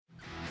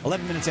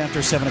11 minutes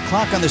after 7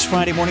 o'clock on this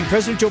Friday morning,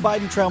 President Joe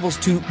Biden travels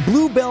to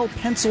Bluebell,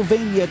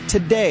 Pennsylvania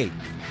today,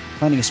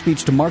 planning a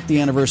speech to mark the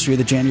anniversary of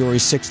the January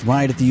 6th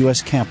riot at the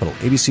U.S. Capitol.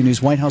 ABC News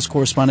White House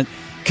correspondent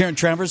Karen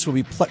Travers will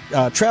be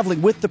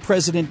traveling with the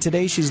president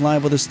today. She's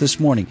live with us this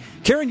morning.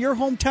 Karen, your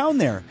hometown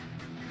there.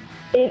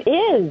 It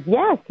is,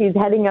 yes. He's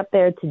heading up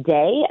there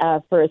today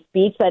for a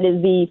speech that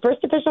is the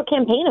first official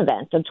campaign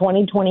event of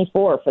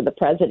 2024 for the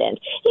president.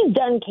 He's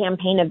done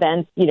campaign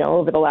events,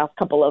 over the last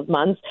couple of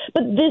months,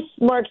 but this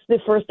marks the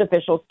first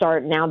official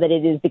start now that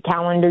it is the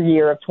calendar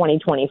year of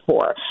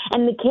 2024.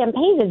 And the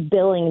campaign is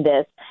billing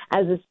this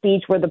as a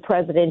speech where the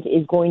president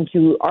is going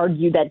to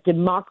argue that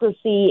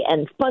democracy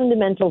and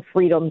fundamental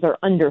freedoms are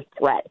under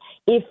threat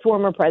if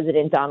former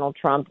President Donald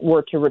Trump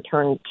were to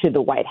return to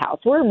the White House.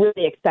 We're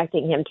really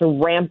expecting him to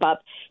ramp up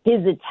his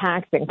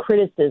attacks and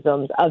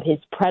criticisms of his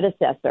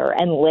predecessor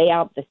and lay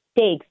out the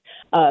stakes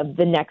of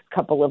the next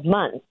couple of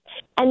months.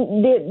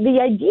 And the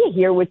idea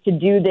here was to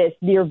do this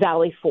near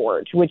Valley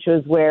Forge, which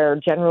was where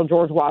General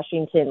George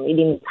Washington,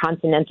 leading the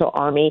Continental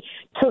Army,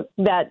 took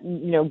that,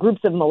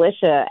 groups of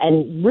militia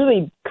and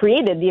really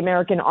created the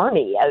American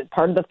Army as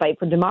part of the fight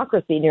for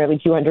democracy nearly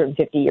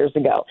 250 years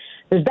ago.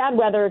 There's bad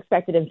weather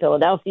expected in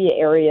Philadelphia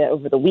area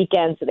over the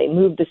weekend, so they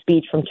moved the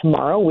speech from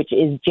tomorrow, which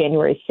is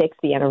January 6th,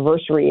 the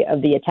anniversary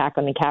of the attack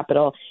on the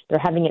Capitol. They're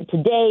having it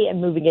today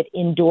and moving it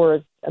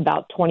indoors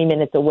about 20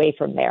 minutes away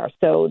from there.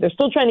 So they're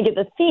still trying to get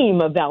the theme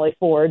of Valley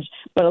Forge,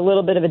 but a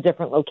little bit of a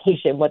different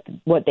location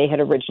what they had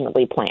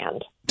originally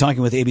planned.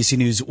 Talking with ABC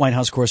News White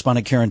House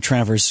correspondent Karen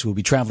Travers, who will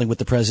be traveling with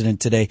the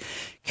president today.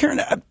 Karen,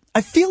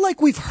 I feel like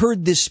we've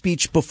heard this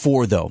speech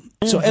before, though.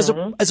 So as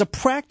a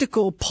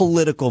practical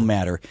political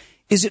matter,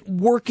 is it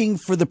working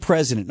for the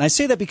president? And I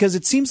say that because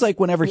it seems like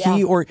whenever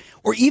he or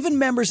even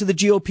members of the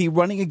GOP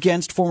running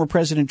against former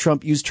President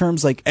Trump use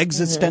terms like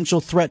existential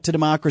threat to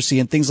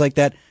democracy and things like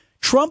that,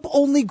 Trump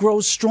only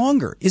grows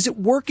stronger. Is it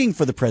working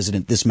for the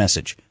president, this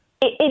message?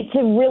 It's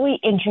a really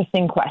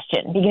interesting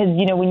question because,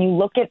 when you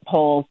look at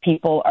polls,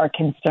 people are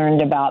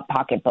concerned about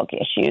pocketbook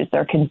issues.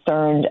 They're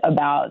concerned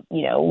about,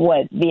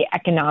 what the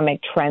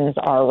economic trends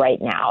are right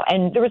now.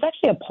 And there was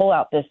actually a poll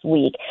out this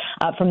week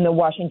from the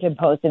Washington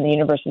Post and the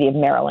University of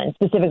Maryland,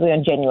 specifically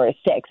on January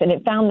 6th. And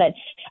it found that,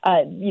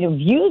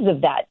 views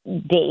of that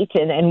date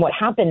and what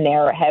happened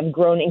there have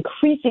grown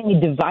increasingly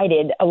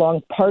divided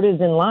along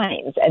partisan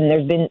lines. And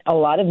there's been a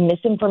lot of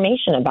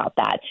misinformation about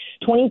that.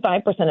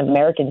 25% of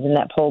Americans in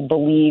that poll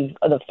believe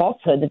the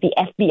falsehood that the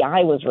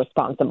FBI was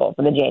responsible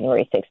for the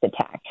January 6th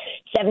attack.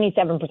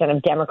 77%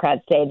 of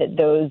Democrats say that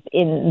those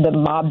in the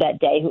mob that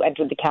day who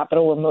entered the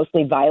Capitol were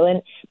mostly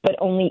violent, but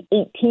only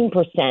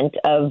 18%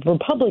 of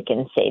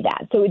Republicans say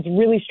that. So it's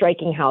really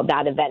striking how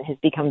that event has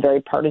become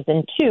very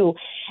partisan, too.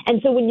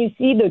 And so when you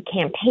see the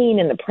campaign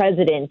and the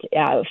president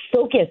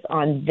focus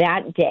on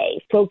that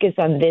day, focus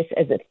on this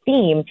as a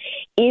theme,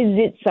 is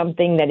it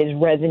something that is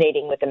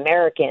resonating with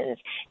Americans?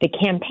 The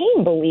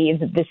campaign believes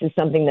that this is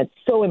something that's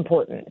so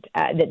important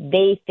that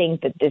they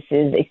think that this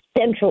is a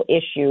central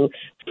issue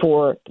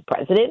for the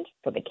president,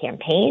 for the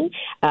campaign,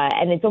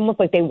 and it's almost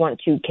like they want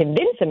to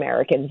convince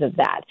Americans of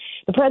that.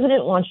 The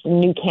president launched a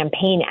new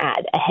campaign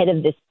ad ahead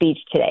of this speech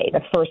today,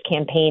 the first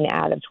campaign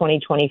ad of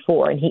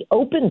 2024, and he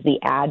opens the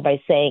ad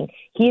by saying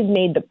he's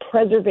made the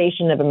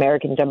preservation of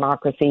American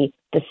democracy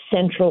the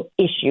central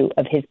issue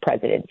of his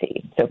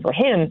presidency. So for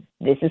him,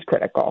 this is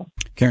critical.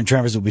 Karen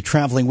Travers will be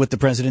traveling with the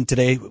president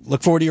today.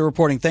 Look forward to your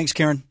reporting. Thanks,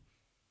 Karen.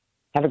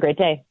 Have a great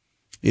day.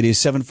 It is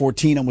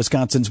 7:14 on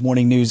Wisconsin's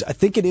Morning News. I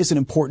think it is an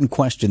important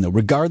question, though,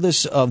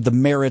 regardless of the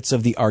merits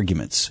of the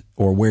arguments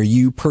or where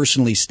you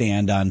personally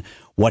stand on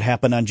what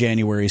happened on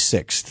January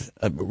 6th,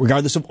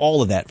 regardless of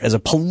all of that, as a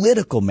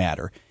political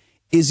matter,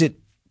 is it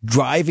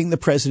driving the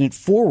president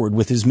forward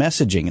with his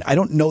messaging? And I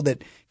don't know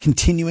that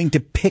continuing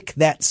to pick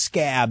that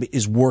scab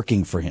is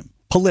working for him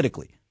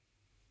politically.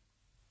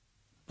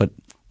 But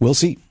we'll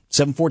see.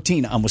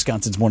 7:14 on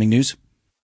Wisconsin's Morning News.